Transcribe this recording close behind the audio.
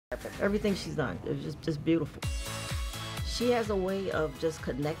Everything she's done is just beautiful. She has a way of just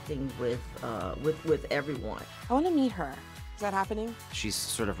connecting with everyone. I want to meet her. Is that happening? She's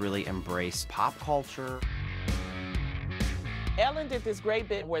sort of really embraced pop culture. Ellen did this great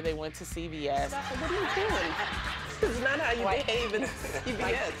bit where they went to CVS. What are you doing? This is not how you behave in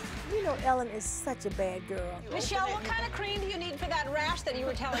CVS. You know, Ellen is such a bad girl. Michelle, what kind of cream do you need for that rash that you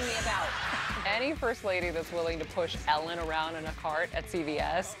were telling me about? Any first lady that's willing to push Ellen around in a cart at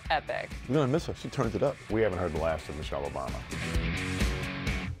CVS, epic. You're gonna miss her. She turned it up. We haven't heard the last of Michelle Obama.